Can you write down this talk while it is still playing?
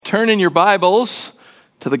turn in your Bibles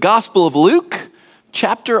to the Gospel of Luke,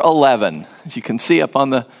 chapter 11. As you can see up on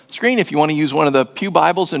the screen, if you want to use one of the pew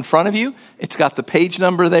Bibles in front of you, it's got the page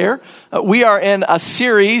number there. We are in a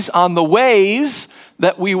series on the ways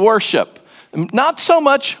that we worship. Not so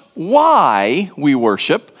much why we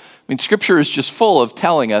worship. I mean, Scripture is just full of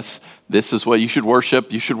telling us this is what you should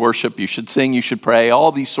worship, you should sing, you should pray,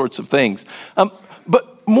 all these sorts of things. But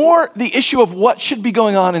more the issue of what should be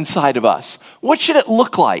going on inside of us. What should it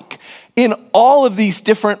look like in all of these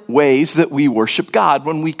different ways that we worship God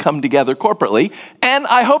when we come together corporately? And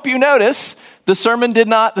I hope you notice the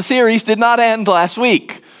series did not end last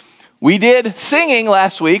week. We did singing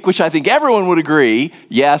last week, which I think everyone would agree,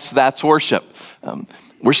 yes, that's worship.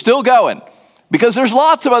 We're still going because there's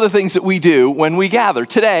lots of other things that we do when we gather.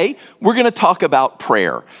 Today, we're going to talk about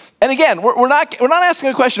prayer. And again, we're not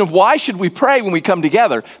asking a question of why should we pray when we come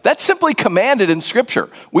together. That's simply commanded in Scripture.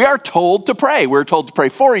 We are told to pray. We're told to pray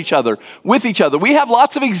for each other, with each other. We have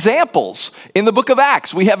lots of examples in the book of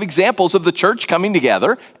Acts. We have examples of the church coming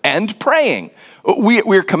together and praying.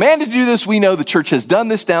 We're commanded to do this. We know the church has done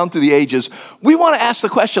this down through the ages. We want to ask the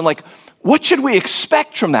question, like, what should we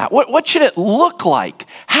expect from that? What should it look like?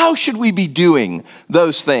 How should we be doing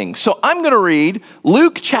those things? So I'm going to read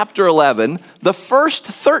Luke chapter 11, the first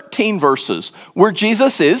 13 verses where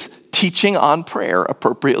Jesus is teaching on prayer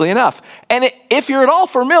appropriately enough. And if you're at all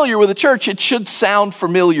familiar with the church, it should sound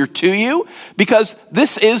familiar to you because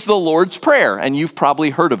this is the Lord's Prayer. And you've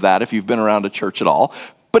probably heard of that if you've been around a church at all.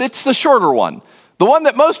 But it's the shorter one. The one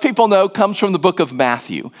that most people know comes from the book of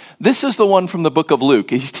Matthew. This is the one from the book of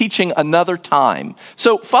Luke. He's teaching another time.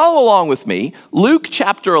 So follow along with me. Luke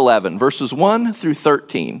chapter 11, verses 1 through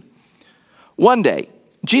 13. One day,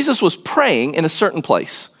 Jesus was praying in a certain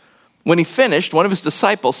place. When he finished, one of his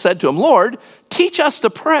disciples said to him, "Lord, teach us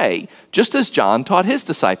to pray, just as John taught his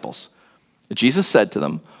disciples." Jesus said to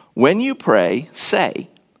them, "When you pray, say,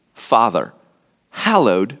 'Father,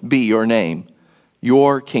 hallowed be your name.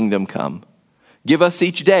 Your kingdom come. Give us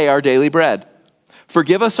each day our daily bread.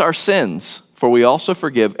 Forgive us our sins, for we also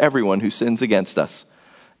forgive everyone who sins against us.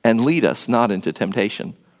 And lead us not into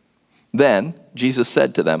temptation.'" Then Jesus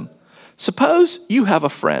said to them, "Suppose you have a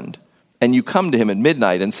friend, and you come to him at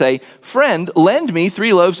midnight and say, 'Friend, lend me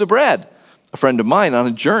 3 loaves of bread. A friend of mine on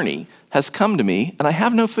a journey has come to me, and I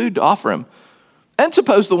have no food to offer him.' And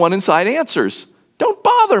suppose the one inside answers, 'Don't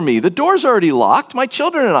bother me. The door's already locked. My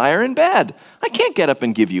children and I are in bed. I can't get up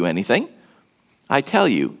and give you anything.' I tell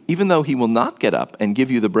you, even though he will not get up and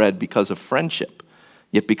give you the bread because of friendship,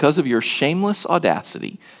 yet because of your shameless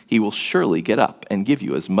audacity, he will surely get up and give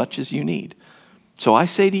you as much as you need. So I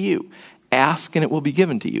say to you, ask and it will be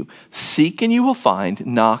given to you. Seek and you will find.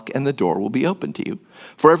 Knock and the door will be opened to you.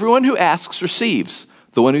 For everyone who asks receives.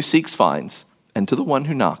 The one who seeks finds. And to the one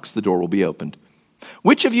who knocks, the door will be opened.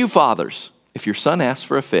 Which of you fathers, if your son asks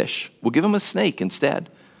for a fish, will give him a snake instead?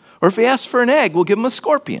 Or if he asks for an egg, will give him a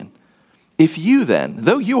scorpion? If you then,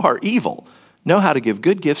 though you are evil, know how to give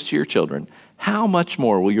good gifts to your children, how much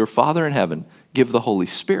more will your Father in heaven give the Holy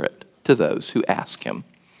Spirit to those who ask him?"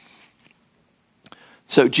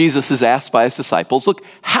 So Jesus is asked by his disciples, look,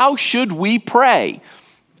 how should we pray?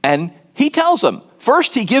 And he tells them.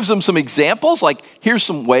 First, he gives them some examples, like here's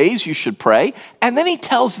some ways you should pray. And then he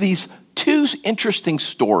tells these 2 interesting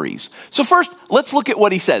stories. So first, let's look at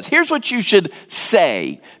what he says. Here's what you should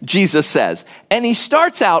say, Jesus says. And he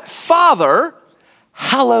starts out, "Father,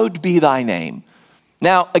 hallowed be thy name."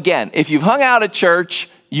 Now, again, if you've hung out at church,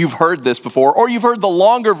 you've heard this before, or you've heard the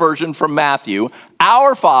longer version from Matthew,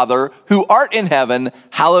 "Our Father, who art in heaven,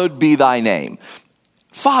 hallowed be thy name."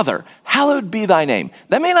 Father, hallowed be thy name.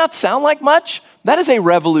 That may not sound like much. That is a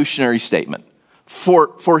revolutionary statement.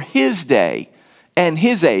 For his day and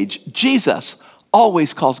his age, Jesus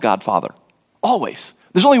always calls God Father. Always.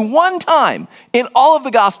 There's only one time in all of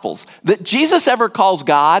the Gospels that Jesus ever calls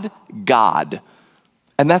God, God.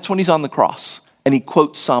 And that's when he's on the cross. And he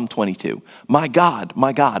quotes Psalm 22. My God,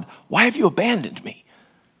 why have you abandoned me?"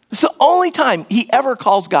 It's the only time he ever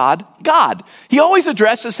calls God, God. He always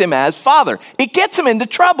addresses him as Father. It gets him into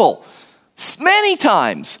trouble. Many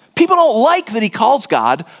times, people don't like that he calls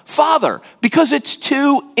God Father because it's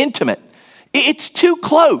too intimate. It's too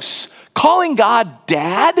close. Calling God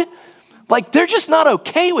Dad, like they're just not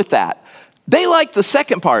okay with that. They like the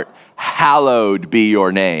second part, hallowed be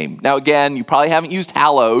your name. Now again, you probably haven't used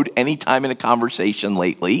hallowed any time in a conversation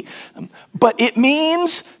lately, but it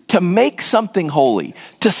means to make something holy,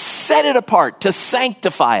 to set it apart, to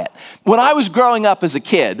sanctify it. When I was growing up as a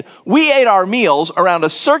kid, we ate our meals around a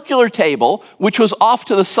circular table, which was off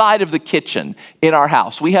to the side of the kitchen in our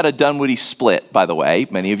house. We had a Dunwoody split, by the way.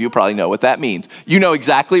 Many of you probably know what that means. You know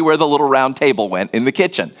exactly where the little round table went in the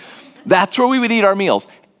kitchen. That's where we would eat our meals.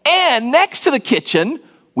 And next to the kitchen,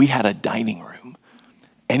 we had a dining room.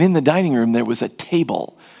 And in the dining room, there was a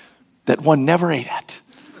table that one never ate at.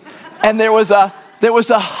 And there was a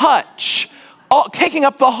hutch taking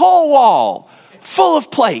up the whole wall full of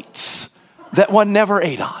plates that one never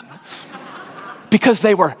ate on because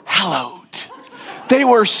they were hallowed. They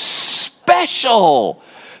were special.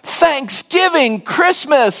 Thanksgiving,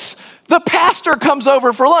 Christmas, the pastor comes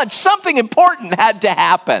over for lunch. Something important had to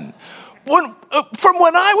happen. From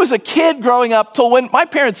when I was a kid growing up till when my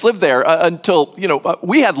parents lived there until,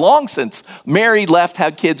 we had long since married, left,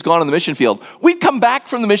 had kids, gone on the mission field. We'd come back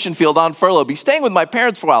from the mission field on furlough, be staying with my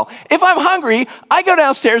parents for a while. If I'm hungry, I go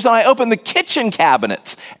downstairs and I open the kitchen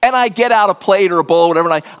cabinets and I get out a plate or a bowl or whatever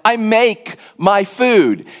and I make my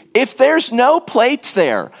food. If there's no plates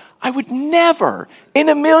there, I would never in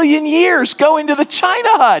a million years go into the China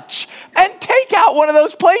hutch and take out one of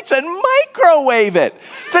those plates and microwave it.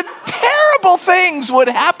 The terrible things would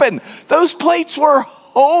happen. Those plates were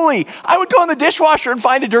holy. I would go in the dishwasher and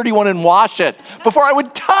find a dirty one and wash it before I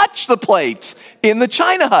would touch the plates in the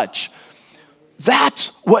China hutch.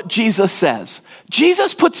 That's what Jesus says.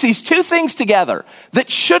 Jesus puts these two things together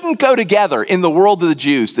that shouldn't go together in the world of the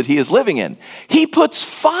Jews that he is living in. He puts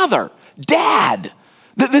father, dad,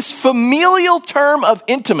 this familial term of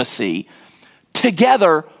intimacy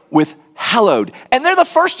together with hallowed. And they're the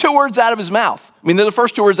first two words out of his mouth. I mean, they're the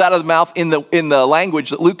first two words out of the mouth in the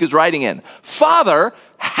language that Luke is writing in. Father,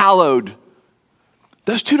 hallowed.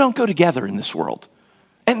 Those two don't go together in this world.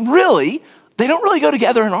 And really, they don't really go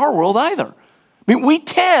together in our world either. I mean, we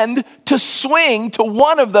tend to swing to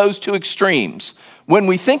one of those two extremes when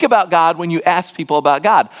we think about God, when you ask people about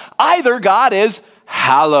God. Either God is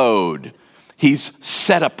hallowed. He's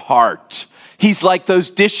set apart. He's like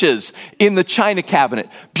those dishes in the china cabinet.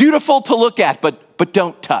 Beautiful to look at, but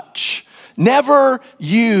don't touch. Never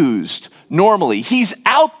used normally. He's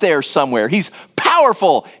out there somewhere. He's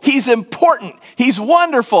powerful. He's important. He's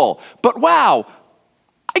wonderful. But wow,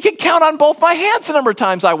 I could count on both my hands the number of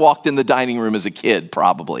times I walked in the dining room as a kid,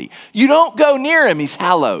 probably. You don't go near him. He's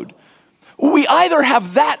hallowed. We either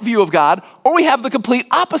have that view of God or we have the complete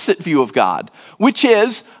opposite view of God, which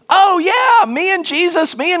is, oh yeah, me and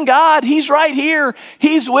Jesus, me and God, he's right here.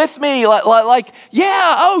 He's with me. Yeah,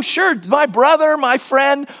 oh sure, my brother, my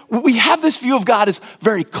friend. We have this view of God as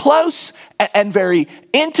very close and very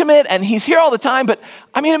intimate, and he's here all the time. But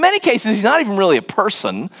I mean, in many cases, he's not even really a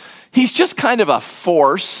person. He's just kind of a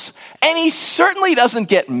force, and he certainly doesn't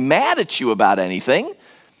get mad at you about anything.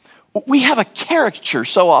 We have a caricature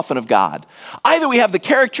so often of God. Either we have the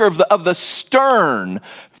caricature of the stern,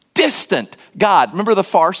 distant God. Remember The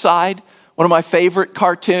Far Side? One of my favorite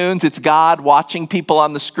cartoons. It's God watching people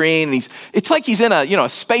on the screen. And it's like he's in a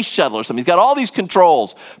space shuttle or something. He's got all these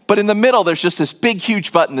controls, but in the middle there's just this big,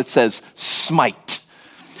 huge button that says smite.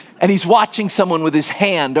 And he's watching someone with his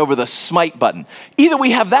hand over the smite button. Either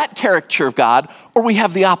we have that caricature of God, or we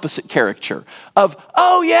have the opposite caricature of,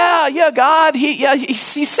 oh yeah, God,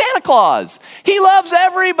 he's Santa Claus. He loves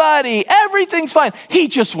everybody. Everything's fine. He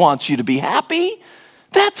just wants you to be happy.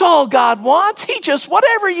 That's all God wants.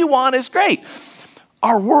 Whatever you want is great.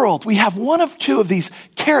 Our world, we have one of two of these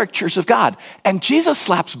caricatures of God, and Jesus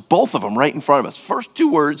slaps both of them right in front of us. First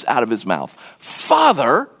two words out of his mouth.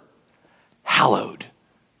 Father, hallowed.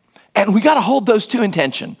 And we got to hold those two in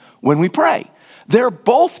tension when we pray. They're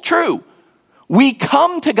both true. We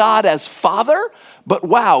come to God as Father, but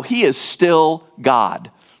wow, he is still God.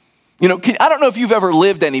 I don't know if you've ever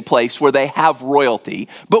lived any place where they have royalty,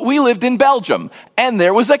 but we lived in Belgium and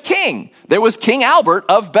there was a king. There was King Albert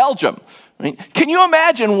of Belgium. Can you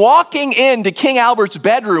imagine walking into King Albert's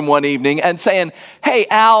bedroom one evening and saying, hey,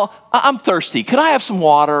 Al, I'm thirsty. Could I have some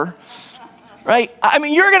water? Right? I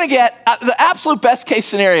mean, you're going to get, the absolute best case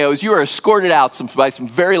scenario is you are escorted out by some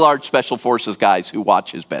very large special forces guys who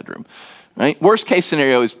watch his bedroom. Right? Worst case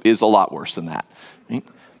scenario is a lot worse than that. Right?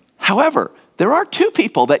 However, there are two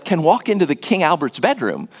people that can walk into the King Albert's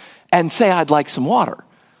bedroom and say, I'd like some water.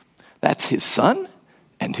 That's his son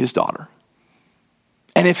and his daughter.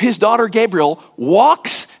 And if his daughter Gabriel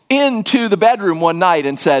walks into the bedroom one night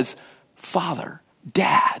and says, Father,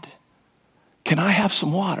 Dad, can I have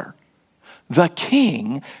some water? The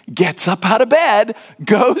king gets up out of bed,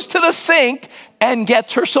 goes to the sink, and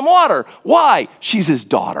gets her some water. Why? She's his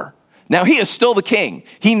daughter. Now, he is still the king.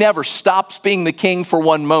 He never stops being the king for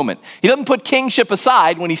one moment. He doesn't put kingship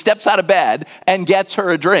aside when he steps out of bed and gets her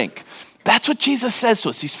a drink. That's what Jesus says to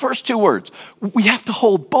us, these first two words. We have to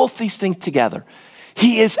hold both these things together.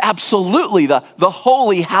 He is absolutely the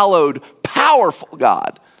holy, hallowed, powerful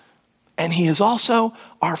God. And he is also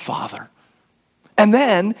our Father. And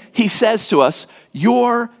then he says to us,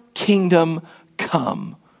 your kingdom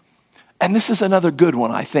come. And this is another good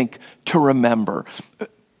one, I think, to remember.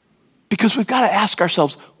 Because we've got to ask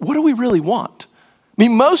ourselves, what do we really want? I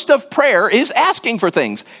mean, most of prayer is asking for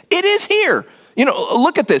things. It is here.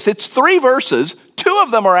 Look at this. It's 3 verses. 2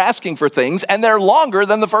 of them are asking for things, and they're longer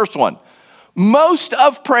than the first one. Most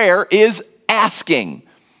of prayer is asking.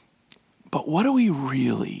 But what do we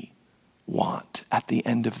really want at the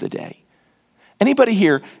end of the day? Anybody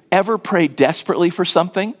here ever prayed desperately for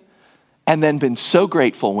something and then been so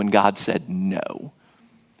grateful when God said no?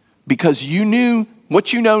 Because you knew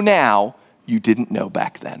what you know now, you didn't know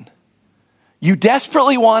back then. You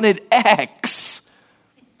desperately wanted X,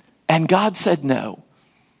 and God said no.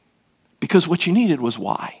 Because what you needed was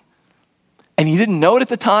Y. And you didn't know it at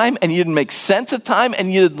the time, and you didn't make sense at the time,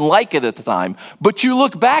 and you didn't like it at the time. But you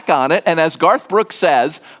look back on it, and as Garth Brooks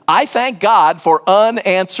says, I thank God for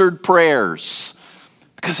unanswered prayers.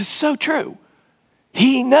 Because it's so true.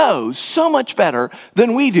 He knows so much better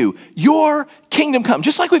than we do. Your kingdom come.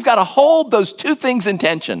 Just like we've got to hold those 2 things in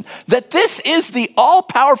tension. That this is the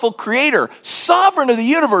all-powerful creator, sovereign of the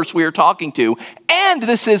universe we are talking to. And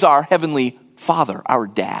this is our heavenly Father, our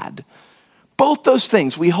dad. Both those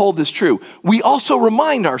things we hold as true. We also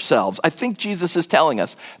remind ourselves, I think Jesus is telling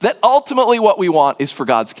us, that ultimately what we want is for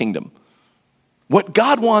God's kingdom. What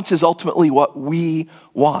God wants is ultimately what we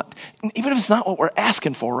want. And even if it's not what we're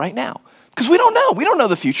asking for right now. Because we don't know. We don't know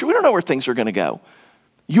the future. We don't know where things are going to go.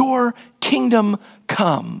 Your kingdom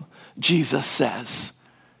come, Jesus says.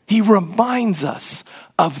 He reminds us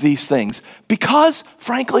of these things because,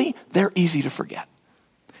 frankly, they're easy to forget.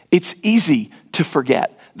 It's easy to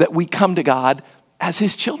forget that we come to God as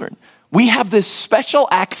his children. We have this special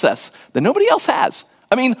access that nobody else has.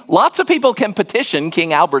 I mean, lots of people can petition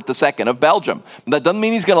King Albert II of Belgium. That doesn't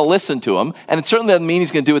mean he's going to listen to them, and it certainly doesn't mean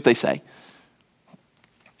he's going to do what they say.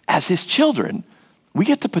 As his children, we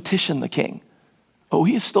get to petition the king. Oh,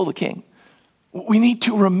 he is still the king. We need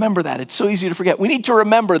to remember that. It's so easy to forget. We need to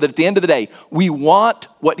remember that at the end of the day, we want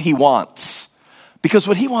what he wants. Because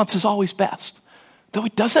what he wants is always best. Though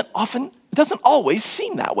it doesn't always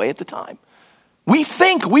seem that way at the time. We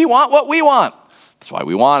think we want what we want. That's why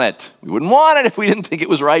we want it. We wouldn't want it if we didn't think it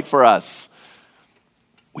was right for us.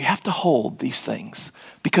 We have to hold these things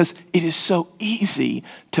because it is so easy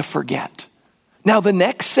to forget. Now, the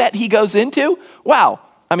next set he goes into,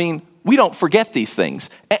 we don't forget these things.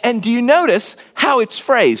 And do you notice how it's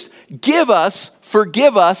phrased? Give us,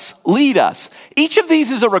 forgive us, lead us. Each of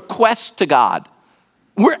these is a request to God.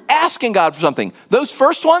 We're asking God for something. Those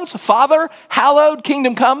first ones, Father, hallowed,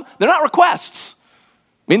 kingdom come, they're not requests.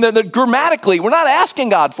 They're grammatically, we're not asking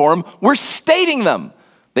God for them, we're stating them.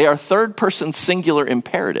 They are third-person singular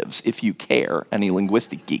imperatives, if you care, any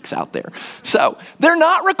linguistic geeks out there. So they're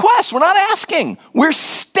not requests. We're not asking. We're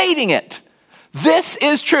stating it. This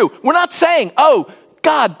is true. We're not saying, oh,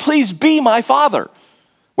 God, please be my Father.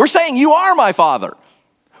 We're saying, you are my Father.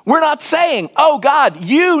 We're not saying, oh, God,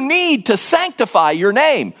 you need to sanctify your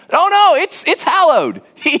name. No, it's hallowed.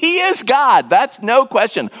 He is God. That's no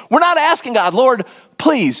question. We're not asking God, Lord,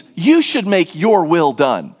 please, you should make your will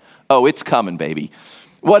done. Oh, it's coming, baby.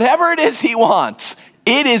 Whatever it is he wants,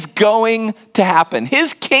 it is going to happen.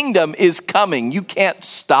 His kingdom is coming. You can't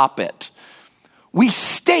stop it. We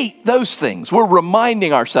state those things. We're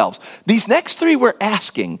reminding ourselves. These next 3 we're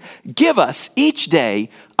asking, give us each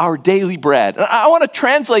day our daily bread. And I want to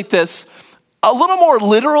translate this a little more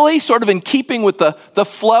literally, sort of in keeping with the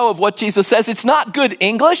flow of what Jesus says. It's not good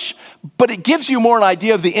English, but it gives you more an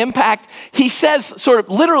idea of the impact. He says sort of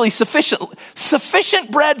literally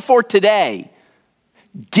sufficient bread for today.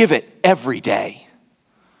 Give it every day.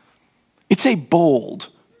 It's a bold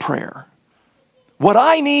prayer. What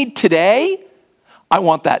I need today, I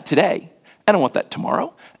want that today. And I want that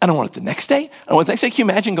tomorrow. And I want it the next day. I want the next day. Can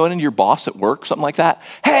you imagine going into your boss at work, something like that?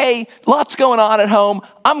 Hey, lots going on at home.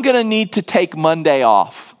 I'm going to need to take Monday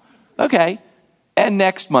off. Okay. And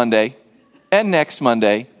next Monday. And next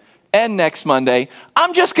Monday. And next Monday.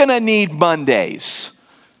 I'm just going to need Mondays.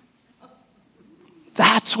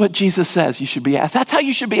 That's what Jesus says you should be asking. That's how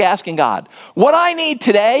you should be asking God. What I need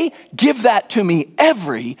today, give that to me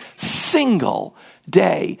every single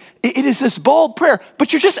day. It is this bold prayer,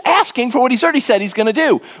 but you're just asking for what he's already said he's going to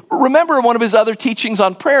do. Remember one of his other teachings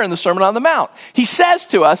on prayer in the Sermon on the Mount. He says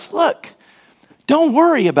to us, look, Don't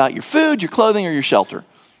worry about your food, your clothing, or your shelter.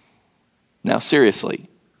 Now, seriously,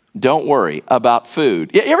 don't worry about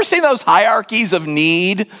food. You ever seen those hierarchies of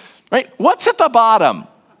need, right? What's at the bottom?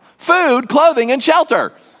 Food, clothing, and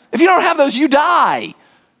shelter. If you don't have those, you die.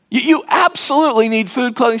 You absolutely need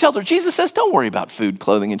food, clothing, shelter. Jesus says, don't worry about food,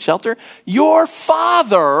 clothing, and shelter. Your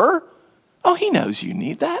Father, he knows you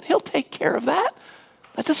need that. He'll take care of that.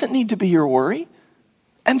 That doesn't need to be your worry.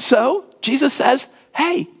 And so Jesus says,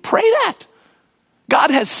 hey, pray that. God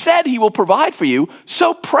has said he will provide for you,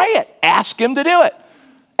 so pray it. Ask him to do it.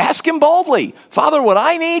 Ask him boldly. Father, what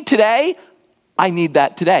I need today, I need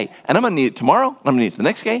that today. And I'm going to need it tomorrow, and I'm going to need it the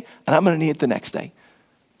next day, and I'm going to need it the next day.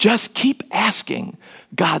 Just keep asking,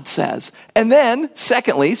 God says. And then,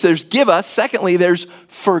 secondly, so there's give us. Secondly, there's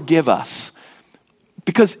forgive us.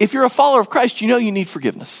 Because if you're a follower of Christ, you know you need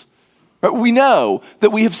forgiveness. Right? We know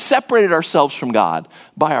that we have separated ourselves from God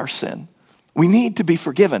by our sin. We need to be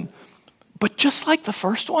forgiven. But just like the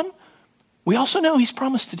first one, we also know he's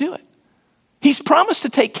promised to do it. He's promised to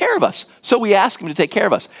take care of us, so we ask him to take care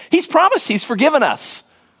of us. He's promised he's forgiven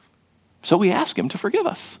us, so we ask him to forgive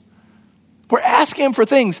us. We're asking him for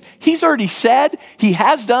things he's already said, he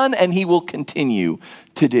has done, and he will continue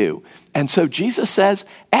to do. And so Jesus says,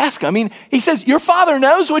 ask. He says, your Father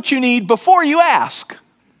knows what you need before you ask.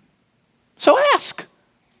 So ask.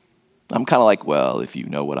 I'm kind of like, well, if you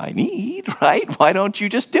know what I need, right? Why don't you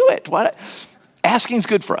just do it? Asking's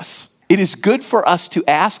good for us. It is good for us to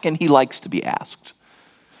ask, and he likes to be asked.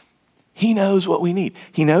 He knows what we need.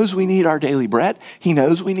 He knows we need our daily bread. He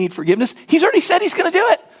knows we need forgiveness. He's already said he's going to do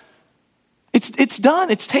it. It's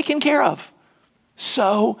done. It's taken care of.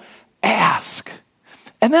 So ask.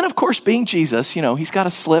 And then, of course, being Jesus, he's got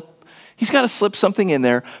to slip something in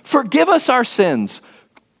there. Forgive us our sins,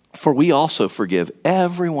 for we also forgive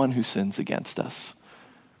everyone who sins against us.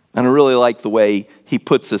 And I really like the way he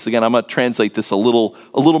puts this. Again, I'm going to translate this a little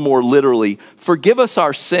more literally. Forgive us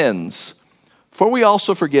our sins, for we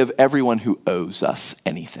also forgive everyone who owes us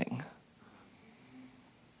anything.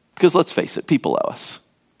 Because let's face it, people owe us.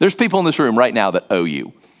 There's people in this room right now that owe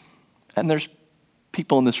you. And there's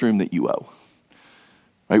people in this room that you owe.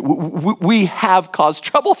 Right? We have caused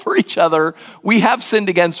trouble for each other. We have sinned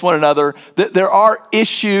against one another. There are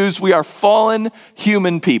issues. We are fallen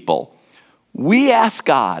human people. We ask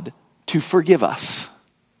God to forgive us.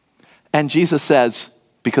 And Jesus says,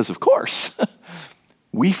 because of course,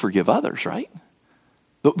 we forgive others, right?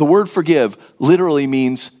 The word forgive literally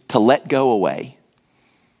means to let go away.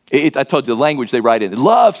 I told you the language they write in. It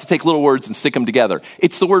loves to take little words and stick them together.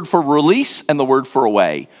 It's the word for release and the word for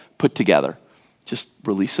away put together. Just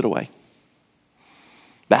release it away.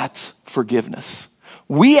 That's forgiveness.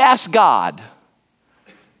 We ask God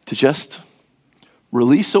to just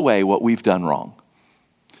release away what we've done wrong.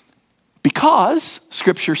 Because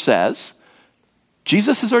Scripture says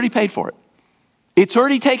Jesus has already paid for it. It's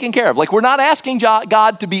already taken care of. Like, we're not asking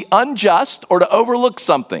God to be unjust or to overlook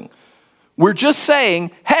something. We're just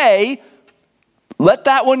saying, hey, let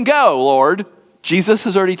that one go, Lord. Jesus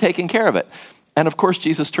has already taken care of it. And of course,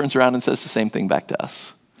 Jesus turns around and says the same thing back to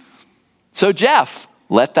us. So Jeff,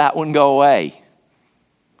 let that one go away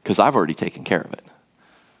because I've already taken care of it.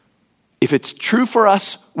 If it's true for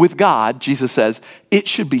us with God, Jesus says, it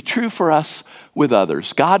should be true for us with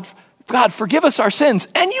others. God, forgive us our sins.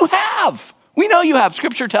 And you have. We know you have.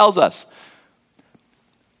 Scripture tells us.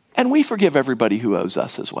 And we forgive everybody who owes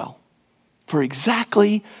us as well. For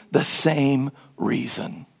exactly the same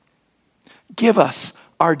reason. Give us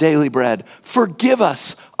our daily bread. Forgive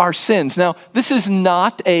us our sins. Now, this is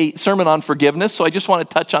not a sermon on forgiveness, so I just want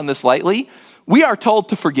to touch on this lightly. We are told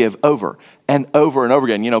to forgive over and over and over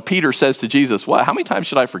again. Peter says to Jesus, "Well, how many times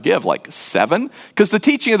should I forgive? Like 7?" Because the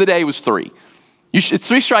teaching of the day was 3. It's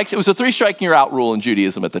 3 strikes. It was a 3 striking you're out rule in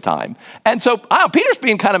Judaism at the time. And so Peter's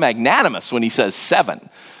being kind of magnanimous when he says 7.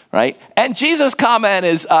 Right? And Jesus' comment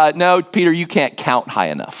is, no, Peter, you can't count high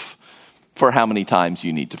enough for how many times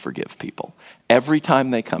you need to forgive people. Every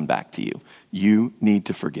time they come back to you, you need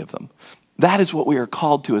to forgive them. That is what we are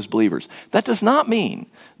called to as believers. That does not mean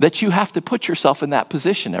that you have to put yourself in that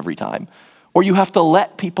position every time, or you have to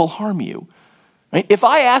let people harm you. Right? If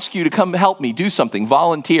I ask you to come help me do something,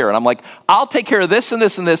 volunteer, and I'm like, I'll take care of this and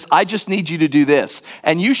this and this, I just need you to do this,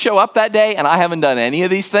 and you show up that day and I haven't done any of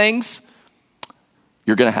these things,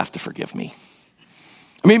 you're going to have to forgive me.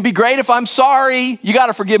 It'd be great if I'm sorry. You got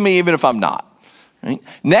to forgive me even if I'm not. Right?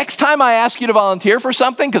 Next time I ask you to volunteer for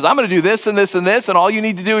something, because I'm going to do this and this and this, and all you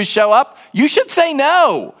need to do is show up, you should say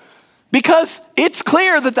no, because it's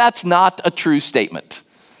clear that that's not a true statement.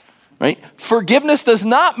 Right? Forgiveness does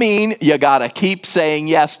not mean you got to keep saying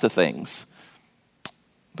yes to things,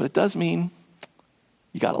 but it does mean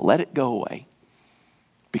you got to let it go away.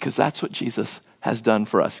 because that's what Jesus has done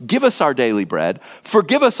for us. Give us our daily bread,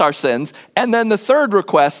 forgive us our sins, and then the third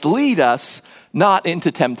request, lead us not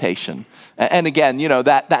into temptation. And again,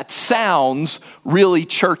 that sounds really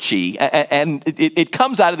churchy, and it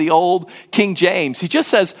comes out of the old King James. He just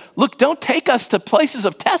says, look, don't take us to places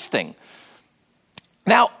of testing.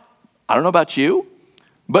 Now, I don't know about you,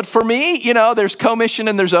 but for me, there's commission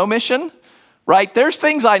and there's omission, right? There's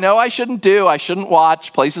things I know I shouldn't do, I shouldn't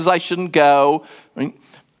watch, places I shouldn't go.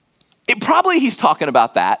 Probably he's talking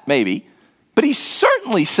about that, maybe, but he's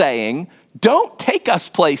certainly saying, don't take us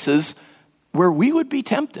places where we would be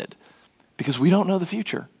tempted, because we don't know the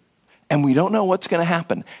future and we don't know what's going to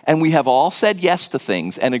happen. And we have all said yes to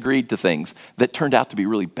things and agreed to things that turned out to be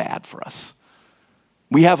really bad for us.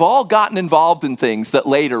 We have all gotten involved in things that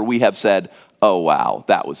later we have said, oh, wow,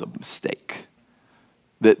 that was a mistake.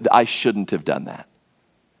 That I shouldn't have done that.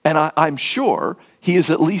 And I'm sure he is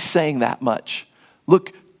at least saying that much.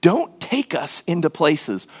 Look, don't take us into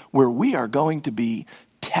places where we are going to be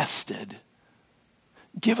tested.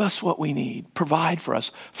 Give us what we need. Provide for us.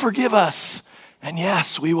 Forgive us. And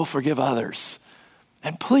yes, we will forgive others.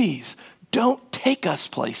 And please, don't take us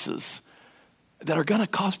places that are going to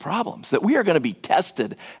cause problems, that we are going to be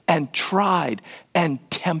tested and tried and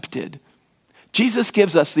tempted. Jesus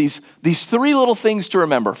gives us these three little things to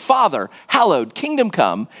remember. Father, hallowed, kingdom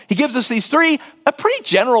come. He gives us these three, a pretty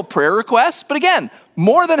general prayer requests. But again,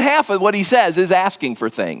 more than half of what he says is asking for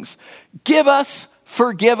things. Give us,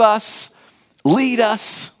 forgive us, lead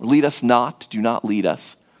us not, do not lead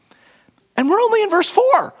us. And we're only in verse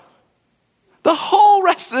 4. The whole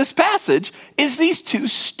rest of this passage is these two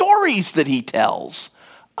stories that he tells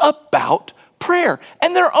about prayer.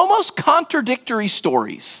 And they're almost contradictory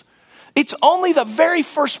stories. It's only the very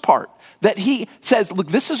first part that he says, look,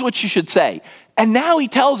 this is what you should say. And now he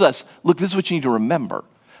tells us, look, this is what you need to remember.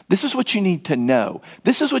 This is what you need to know.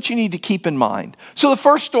 This is what you need to keep in mind. So the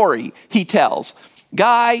first story he tells,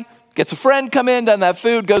 guy gets a friend come in, doesn't have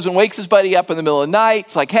food, goes and wakes his buddy up in the middle of the night.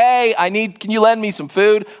 It's like, hey, can you lend me some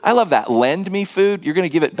food? I love that. Lend me food? You're going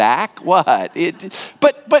to give it back? What? But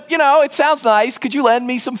it sounds nice. Could you lend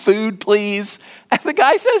me some food, please? And the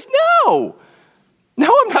guy says, no,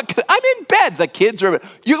 I'm not. I'm in bed. The kids are.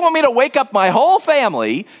 You want me to wake up my whole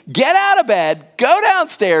family, get out of bed, go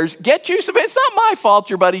downstairs, get you some. It's not my fault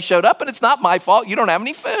your buddy showed up, and it's not my fault you don't have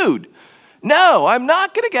any food. No, I'm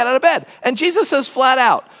not going to get out of bed. And Jesus says flat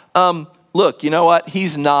out, look, you know what?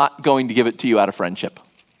 He's not going to give it to you out of friendship.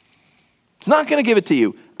 He's not going to give it to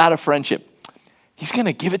you out of friendship. He's going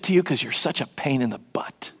to give it to you because you're such a pain in the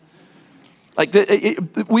butt. Like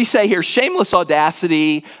we say here, shameless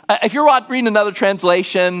audacity. If you're reading another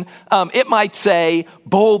translation, it might say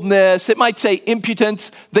boldness. It might say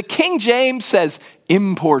impudence. The King James says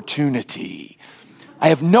importunity. I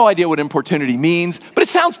have no idea what importunity means, but it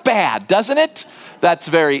sounds bad, doesn't it? That's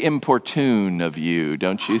very importune of you,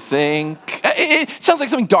 don't you think? It sounds like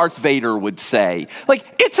something Darth Vader would say. Like,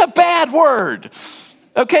 it's a bad word.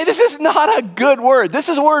 Okay, this is not a good word. This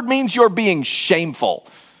word means you're being shameful.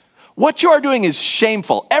 What you are doing is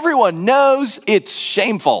shameful. Everyone knows it's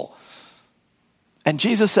shameful. And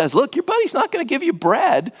Jesus says, look, your buddy's not going to give you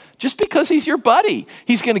bread just because he's your buddy.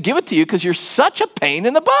 He's going to give it to you because you're such a pain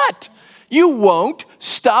in the butt. You won't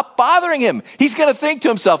stop bothering him. He's going to think to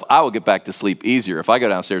himself, I will get back to sleep easier if I go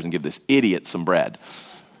downstairs and give this idiot some bread.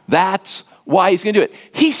 That's why he's going to do it.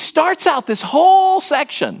 He starts out this whole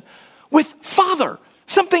section with Father,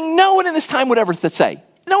 something no one in this time would ever say.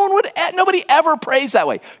 Nobody ever prays that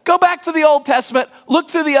way. Go back to the Old Testament, look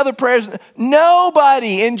through the other prayers.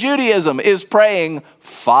 Nobody in Judaism is praying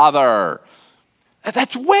Father.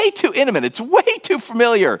 That's way too intimate. It's way too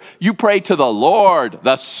familiar. You pray to the Lord,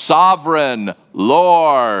 the sovereign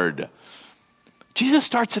Lord. Jesus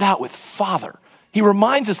starts it out with Father. He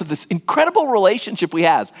reminds us of this incredible relationship we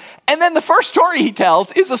have. And then the first story he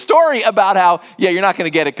tells is a story about how, you're not going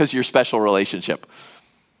to get it because of your special relationship.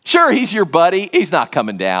 Sure, he's your buddy. He's not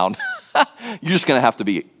coming down. You're just going to have to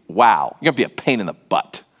be, wow, you're going to be a pain in the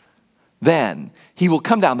butt. Then he will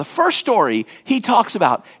come down. The first story he talks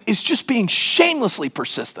about is just being shamelessly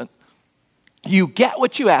persistent. You get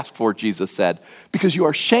what you asked for, Jesus said, because you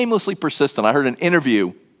are shamelessly persistent. I heard an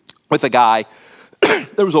interview with a guy.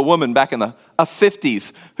 There was a woman back in the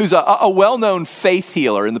 50s who's a well-known faith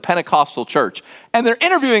healer in the Pentecostal church. And they're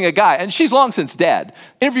interviewing a guy, and she's long since dead,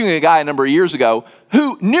 interviewing a guy a number of years ago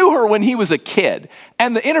who knew her when he was a kid.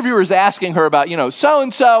 And the interviewer is asking her about,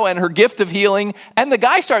 so-and-so and her gift of healing. And the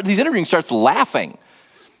guy he's interviewing starts laughing.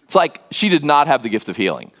 It's like she did not have the gift of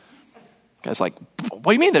healing. Guy's like, what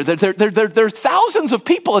do you mean? There are thousands of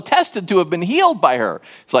people attested to have been healed by her.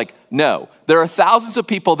 It's like, no, there are thousands of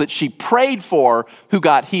people that she prayed for who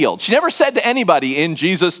got healed. She never said to anybody, in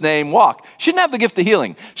Jesus' name, walk. She didn't have the gift of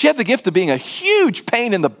healing. She had the gift of being a huge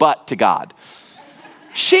pain in the butt to God.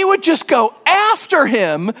 She would just go after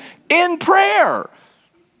him in prayer.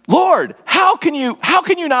 Lord, how can you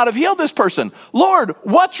not have healed this person? Lord,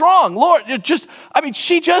 what's wrong? Lord,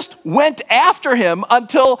 she just went after him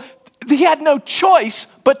until he had no choice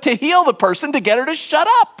but to heal the person to get her to shut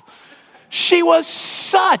up. She was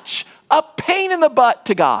such a pain in the butt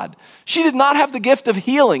to God. She did not have the gift of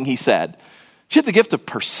healing, he said. She had the gift of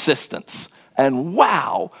persistence. And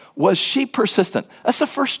wow, was she persistent. That's the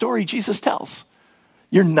first story Jesus tells.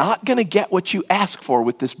 You're not going to get what you ask for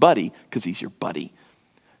with this buddy because he's your buddy.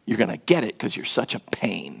 You're going to get it because you're such a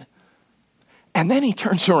pain. And then he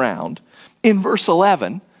turns around in verse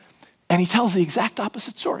 11 and he tells the exact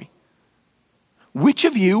opposite story. Which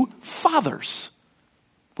of you fathers?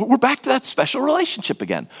 We're back to that special relationship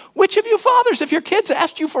again. Which of you fathers, if your kids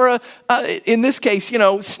asked you for in this case,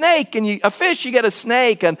 snake, and a fish, you get a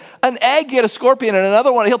snake, and an egg, you get a scorpion, and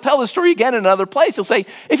another one, he'll tell the story again in another place. He'll say,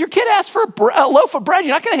 if your kid asks for a loaf of bread,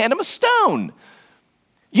 you're not going to hand him a stone.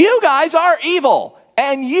 You guys are evil,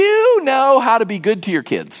 and you know how to be good to your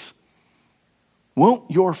kids.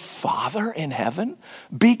 Won't your Father in heaven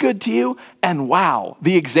be good to you? And wow,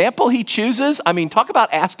 the example he chooses, talk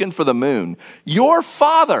about asking for the moon. Your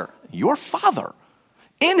Father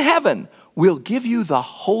in heaven will give you the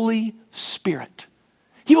Holy Spirit.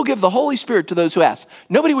 He will give the Holy Spirit to those who ask.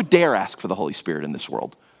 Nobody would dare ask for the Holy Spirit in this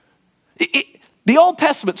world. The Old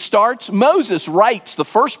Testament starts, Moses writes the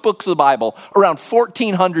first books of the Bible around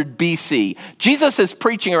 1400 BC. Jesus is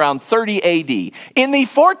preaching around 30 AD. In the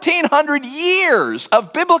 1400 years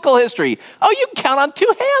of biblical history, you can count on two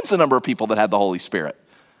hands the number of people that had the Holy Spirit.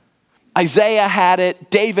 Isaiah had it,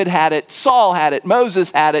 David had it, Saul had it, Moses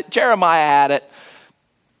had it, Jeremiah had it.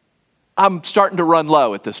 I'm starting to run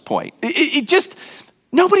low at this point.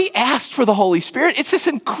 Nobody asked for the Holy Spirit. It's this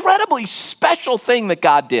incredibly special thing that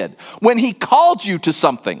God did when he called you to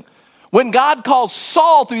something. When God calls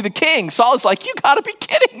Saul to be the king, Saul is like, you gotta be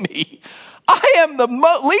kidding me. I am the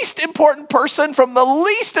least important person from the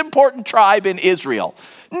least important tribe in Israel.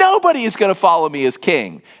 Nobody is gonna follow me as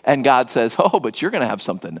king. And God says, but you're gonna have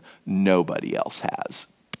something nobody else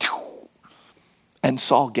has. And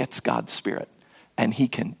Saul gets God's Spirit and he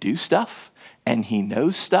can do stuff. And he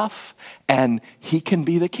knows stuff, and he can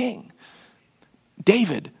be the king.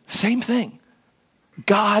 David, same thing.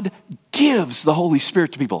 God gives the Holy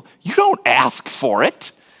Spirit to people. You don't ask for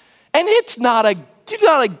it. And it's not a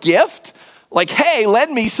gift like, hey,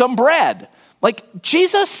 lend me some bread. Like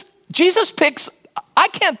Jesus picks, I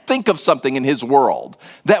can't think of something in his world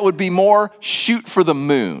that would be more shoot for the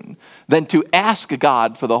moon than to ask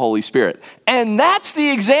God for the Holy Spirit. And that's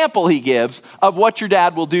the example he gives of what your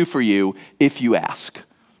dad will do for you if you ask.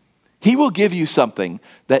 He will give you something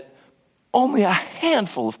that only a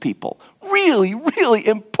handful of people, really, really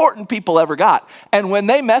important people ever got. And when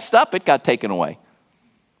they messed up, it got taken away.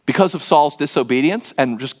 Because of Saul's disobedience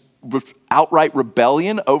and just outright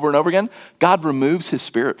rebellion over and over again, God removes his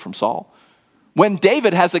spirit from Saul. When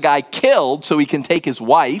David has a guy killed so he can take his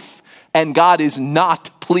wife, and God is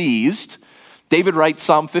not pleased, David writes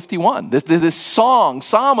Psalm 51, this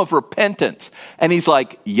psalm of repentance. And he's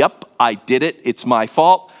like, yep, I did it. It's my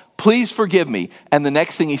fault. Please forgive me. And the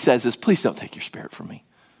next thing he says is, please don't take your spirit from me.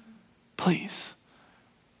 Please.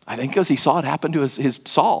 I think because he saw it happen to his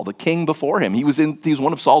Saul, the king before him. He was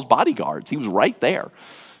one of Saul's bodyguards. He was right there.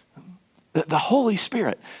 The Holy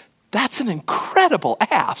Spirit, that's an incredible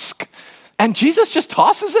ask. And Jesus just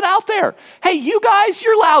tosses it out there. Hey, you guys,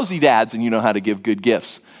 you're lousy dads and you know how to give good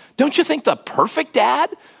gifts. Don't you think the perfect dad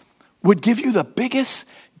would give you the biggest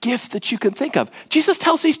gift that you can think of? Jesus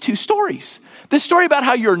tells these two stories. This story about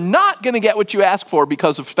how you're not going to get what you ask for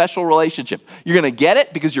because of special relationship. You're going to get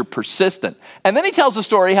it because you're persistent. And then he tells a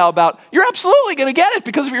story how about you're absolutely going to get it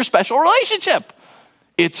because of your special relationship.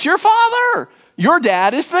 It's your Father. Your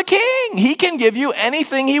dad is the king. He can give you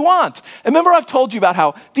anything he wants. And remember, I've told you about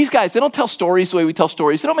how these guys, they don't tell stories the way we tell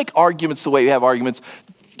stories. They don't make arguments the way we have arguments.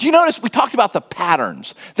 Do you notice we talked about the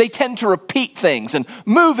patterns? They tend to repeat things and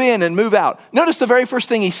move in and move out. Notice the very first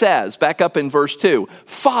thing he says, back up in verse 2,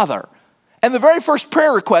 Father. And the very first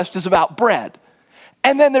prayer request is about bread.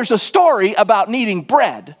 And then there's a story about needing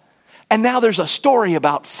bread. And now there's a story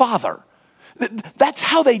about Father. That's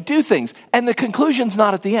how they do things. And the conclusion's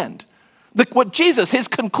not at the end. His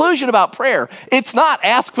conclusion about prayer, it's not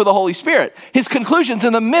ask for the Holy Spirit. His conclusion's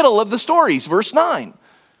in the middle of the stories, verse 9.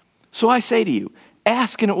 So I say to you,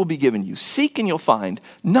 Ask and it will be given you. Seek and you'll find.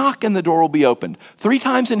 Knock and the door will be opened. 3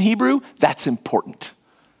 times in Hebrew, that's important.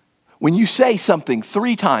 When you say something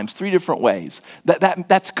 3 times, 3 different ways,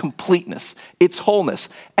 that's completeness. It's wholeness.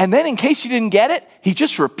 And then in case you didn't get it, he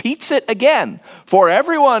just repeats it again. For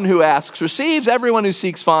everyone who asks receives, everyone who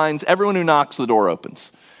seeks finds, everyone who knocks the door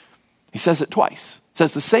opens. He says it twice. He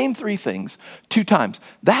says the same 3 things 2 times.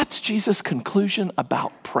 That's Jesus' conclusion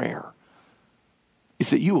about prayer, is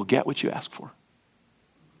that you will get what you ask for.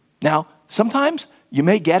 Now, sometimes you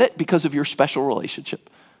may get it because of your special relationship,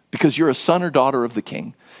 because you're a son or daughter of the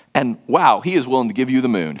king. And wow, he is willing to give you the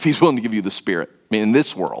moon, if he's willing to give you the Spirit, in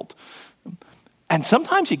this world. And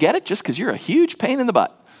sometimes you get it just because you're a huge pain in the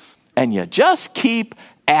butt. And you just keep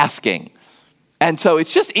asking. And so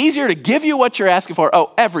it's just easier to give you what you're asking for.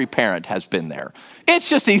 Oh, every parent has been there. It's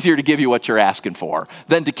just easier to give you what you're asking for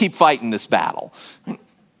than to keep fighting this battle.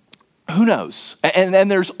 Who knows?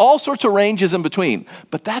 And there's all sorts of ranges in between.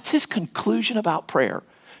 But that's his conclusion about prayer.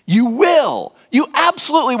 You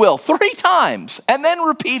absolutely will, 3 times, and then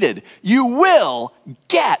repeated. You will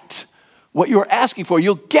get what you're asking for.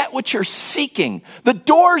 You'll get what you're seeking. The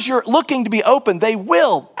doors you're looking to be opened, they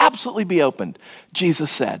will absolutely be opened.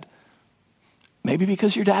 Jesus said, maybe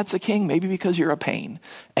because your dad's the king, maybe because you're a pain,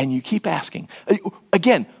 and you keep asking.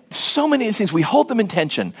 Again, so many of these things, we hold them in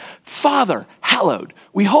tension. Father, hallowed.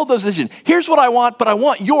 We hold those in tension. Here's what I want, but I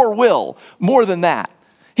want your will more than that.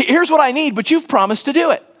 Here's what I need, but you've promised to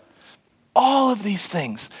do it. All of these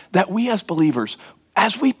things that we as believers,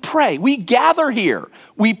 as we pray, we gather here,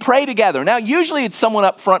 we pray together. Now, usually it's someone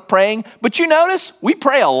up front praying, but you notice we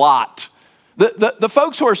pray a lot. The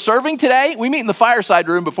folks who are serving today, we meet in the fireside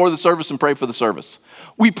room before the service and pray for the service.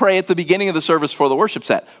 We pray at the beginning of the service for the worship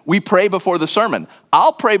set. We pray before the sermon.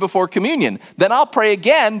 I'll pray before communion. Then I'll pray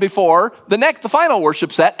again before the final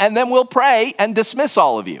worship set, and then we'll pray and dismiss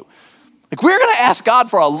all of you. Like, we're going to ask God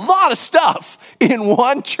for a lot of stuff in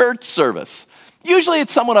one church service. Usually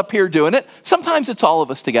it's someone up here doing it. Sometimes it's all of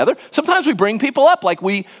us together. Sometimes we bring people up, like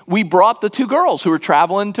we brought the 2 girls who were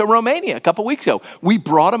traveling to Romania a couple weeks ago. We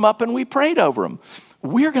brought them up and we prayed over them.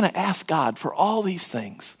 We're going to ask God for all these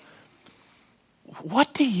things. Where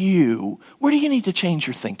do you need to change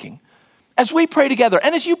your thinking? As we pray together,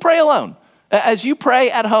 and as you pray alone, as you pray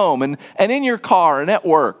at home and in your car and at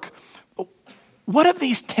work, what of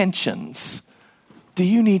these tensions do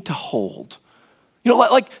you need to hold?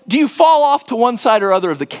 Like, do you fall off to one side or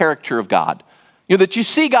other of the character of God? That you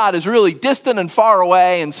see God as really distant and far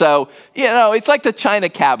away, and so, it's like the china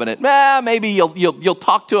cabinet. Maybe you'll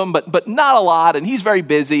talk to him, but not a lot, and he's very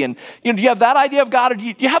busy. And, do you have that idea of God, or do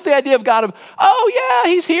you have the idea of God of, oh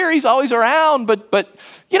yeah, he's here, he's always around, but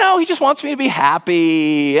he just wants me to be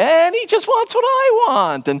happy, and he just wants what I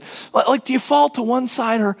want. And like, do you fall to one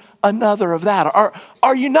side or another of that?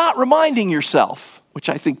 Are you not reminding yourself, which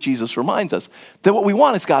I think Jesus reminds us, that what we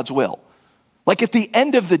want is God's will? Like, at the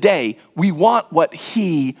end of the day, we want what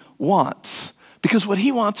he wants, because what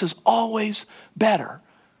he wants is always better.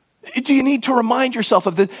 Do you need to remind yourself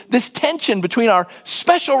of this tension between our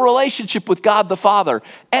special relationship with God the Father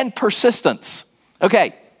and persistence?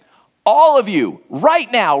 Okay, all of you, right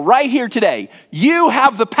now, right here today, you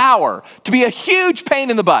have the power to be a huge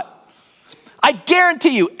pain in the butt. I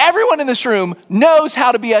guarantee you, everyone in this room knows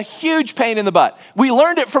how to be a huge pain in the butt. We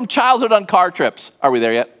learned it from childhood on car trips. Are we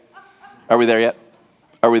there yet? Are we there yet?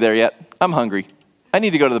 Are we there yet? I'm hungry. I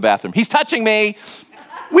need to go to the bathroom. He's touching me.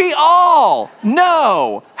 We all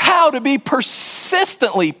know how to be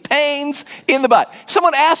persistently pains in the butt.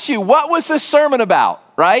 Someone asks you, what was this sermon about,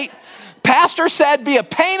 right? Pastor said, be a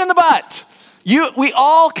pain in the butt. We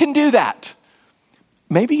all can do that.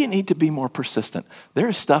 Maybe you need to be more persistent. There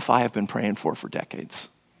is stuff I have been praying for decades.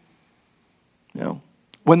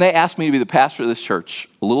 When they asked me to be the pastor of this church,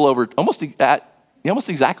 almost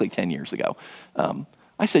exactly 10 years ago,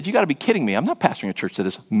 I said, you got to be kidding me. I'm not pastoring a church that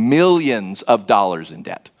is millions of dollars in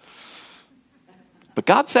debt. But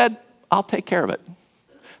God said, I'll take care of it.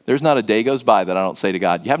 There's not a day goes by that I don't say to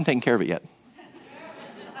God, you haven't taken care of it yet.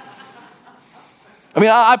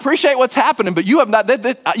 I appreciate what's happening, but you have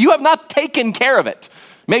not taken care of it.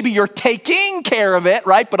 Maybe you're taking care of it,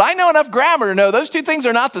 right? But I know enough grammar to know those 2 things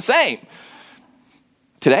are not the same.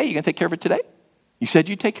 Today, you going to take care of it today? You said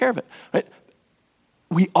you'd take care of it, right?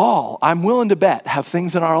 We all, I'm willing to bet, have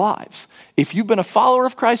things in our lives. If you've been a follower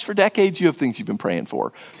of Christ for decades, you have things you've been praying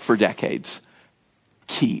for decades.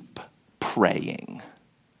 Keep praying.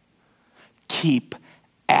 Keep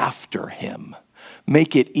after him.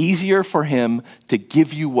 Make it easier for him to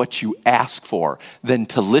give you what you ask for than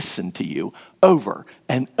to listen to you over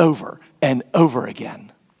and over and over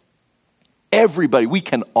again. Everybody, we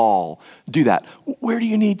can all do that. Where do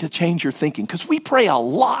you need to change your thinking? Because we pray a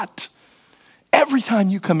lot. Every time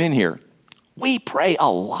you come in here, we pray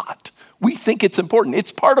a lot. We think it's important.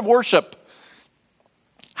 It's part of worship.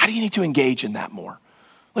 How do you need to engage in that more?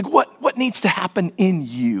 Like what needs to happen in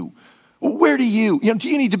you? Where do you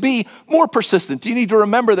need to be more persistent? Do you need to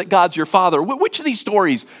remember that God's your Father? Which of these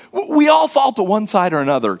stories? We all fall to one side or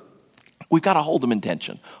another. We've got to hold them in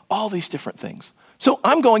tension. All these different things. So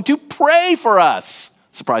I'm going to pray for us.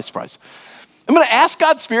 Surprise, surprise. I'm going to ask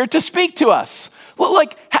God's Spirit to speak to us.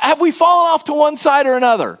 Like, have we fallen off to one side or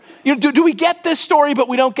another? Do we get this story, but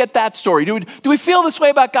we don't get that story? Do we feel this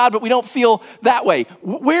way about God, but we don't feel that way?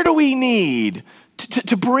 Where do we need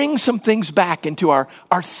to bring some things back into our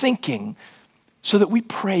thinking so that we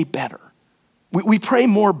pray better? We pray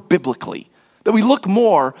more biblically, that we look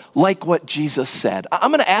more like what Jesus said.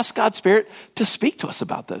 I'm going to ask God's Spirit to speak to us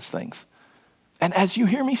about those things. And as you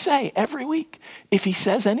hear me say every week, if he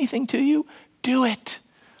says anything to you, do it.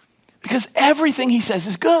 Because everything he says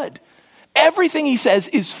is good. Everything he says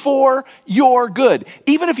is for your good.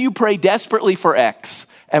 Even if you pray desperately for X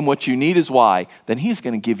and what you need is Y, then he's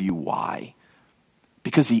going to give you Y.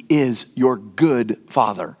 Because he is your good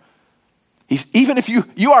Father. Even if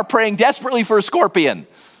you are praying desperately for a scorpion,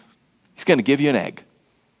 he's going to give you an egg.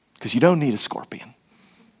 Because you don't need a scorpion.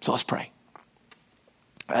 So let's pray.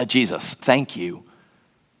 Jesus, thank you.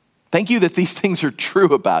 Thank you that these things are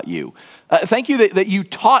true about you. Thank you that you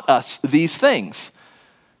taught us these things.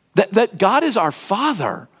 That God is our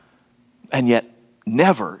Father and yet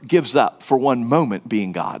never gives up for one moment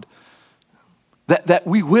being God. That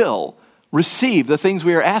we will receive the things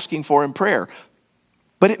we are asking for in prayer.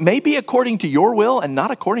 But it may be according to your will and not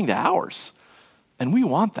according to ours. And we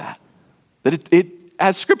want that. That it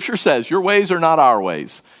as Scripture says, your ways are not our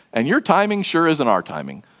ways. And your timing sure isn't our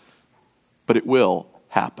timing. But it will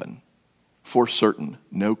happen. For certain,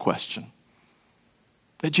 no question.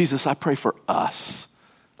 That Jesus, I pray for us.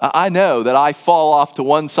 I know that I fall off to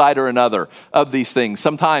one side or another of these things.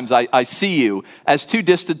 Sometimes I see you as too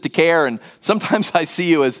distant to care, and sometimes I see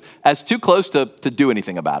you as too close to do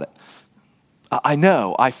anything about it. I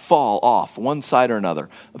know I fall off one side or another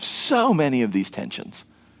of so many of these tensions.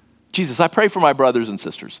 Jesus, I pray for my brothers and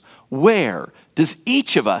sisters. Where does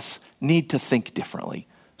each of us need to think differently?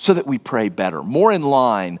 So that we pray better, more in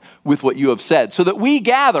line with what you have said, so that we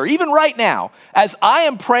gather, even right now, as I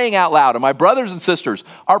am praying out loud, and my brothers and sisters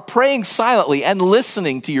are praying silently and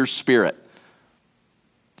listening to your Spirit.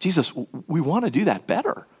 Jesus, we want to do that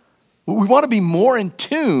better. We want to be more in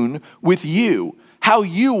tune with you, how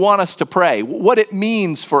you want us to pray, what it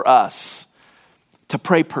means for us to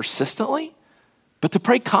pray persistently, but to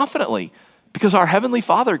pray confidently, because our Heavenly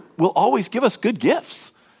Father will always give us good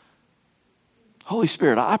gifts. Holy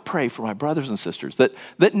Spirit, I pray for my brothers and sisters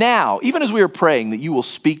that now, even as we are praying, that you will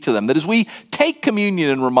speak to them, that as we take communion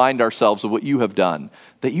and remind ourselves of what you have done,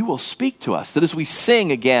 that you will speak to us, that as we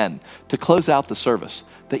sing again to close out the service,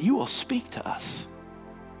 that you will speak to us.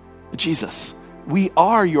 Jesus, we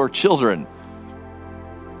are your children.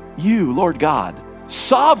 You, Lord God,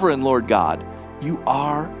 sovereign Lord God, you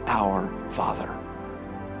are our Father.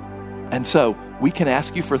 And so we can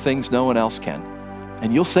ask you for things no one else can.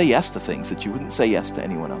 And you'll say yes to things that you wouldn't say yes to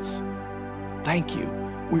anyone else. Thank you.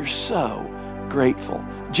 We're so grateful.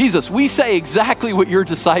 Jesus, we say exactly what your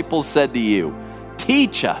disciples said to you.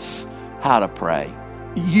 Teach us how to pray.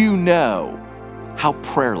 You know how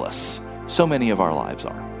prayerless so many of our lives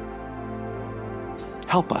are.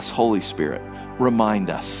 Help us, Holy Spirit. Remind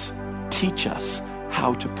us. Teach us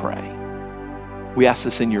how to pray. We ask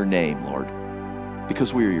this in your name, Lord,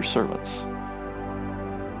 because we are your servants.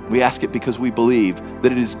 We ask it because we believe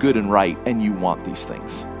that it is good and right and you want these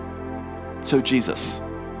things. So Jesus,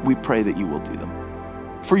 we pray that you will do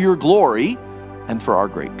them for your glory and for our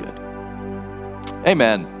great good.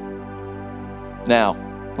 Amen. Now,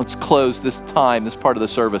 let's close this time, this part of the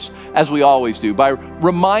service, as we always do, by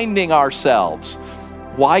reminding ourselves,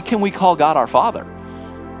 why can we call God our Father?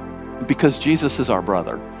 Because Jesus is our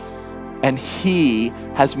brother and he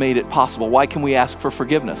has made it possible. Why can we ask for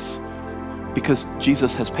forgiveness? Because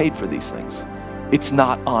Jesus has paid for these things. It's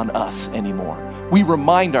not on us anymore. We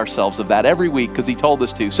remind ourselves of that every week because he told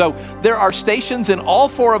us to. So there are stations in all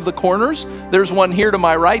four of the corners. There's one here to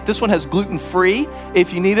my right. This one has gluten-free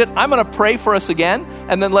if you need it. I'm going to pray for us again,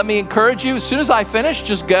 and then let me encourage you. As soon as I finish,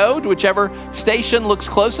 just go to whichever station looks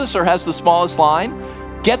closest or has the smallest line.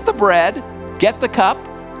 Get the bread, get the cup,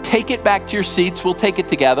 take it back to your seats. We'll take it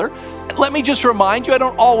together. Let me just remind you, I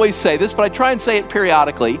don't always say this, but I try and say it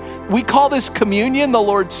periodically. We call this communion the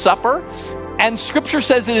Lord's Supper, and Scripture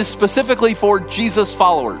says it is specifically for Jesus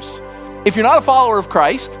followers. If you're not a follower of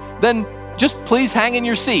Christ, then just please hang in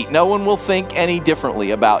your seat. No one will think any differently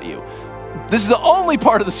about you. This is the only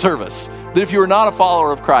part of the service that if you are not a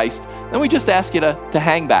follower of Christ, then we just ask you to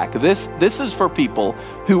hang back. This is for people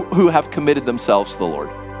who have committed themselves to the Lord.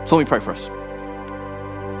 So let me pray for us.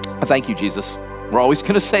 Thank you, Jesus. We're always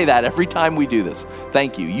going to say that every time we do this.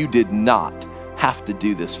 Thank you. You did not have to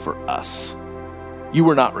do this for us. You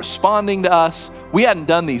were not responding to us. We hadn't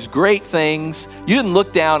done these great things. You didn't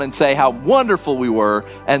look down and say how wonderful we were,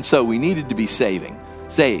 and so we needed to be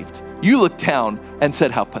saved. You looked down and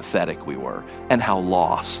said how pathetic we were, and how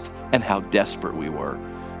lost, and how desperate we were,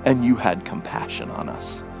 and you had compassion on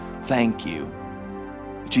us. Thank you.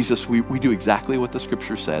 Jesus, we do exactly what the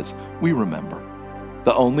scripture says. We remember.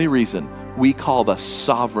 The only reason we call the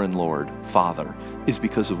sovereign Lord Father is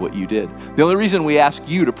because of what you did. The only reason we ask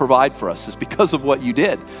you to provide for us is because of what you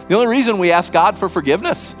did. The only reason we ask God for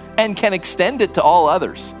forgiveness and can extend it to all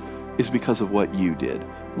others is because of what you did.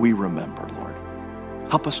 We remember, Lord.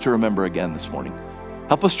 Help us to remember again this morning.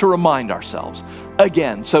 Help us to remind ourselves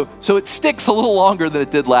again. So it sticks a little longer than it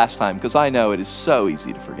did last time, because I know it is so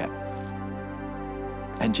easy to forget.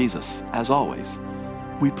 And Jesus, as always,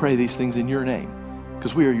 we pray these things in your name,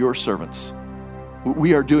 because we are your servants.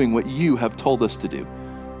 We are doing what you have told us to do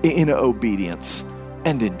in obedience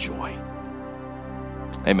and in joy.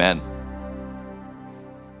 Amen.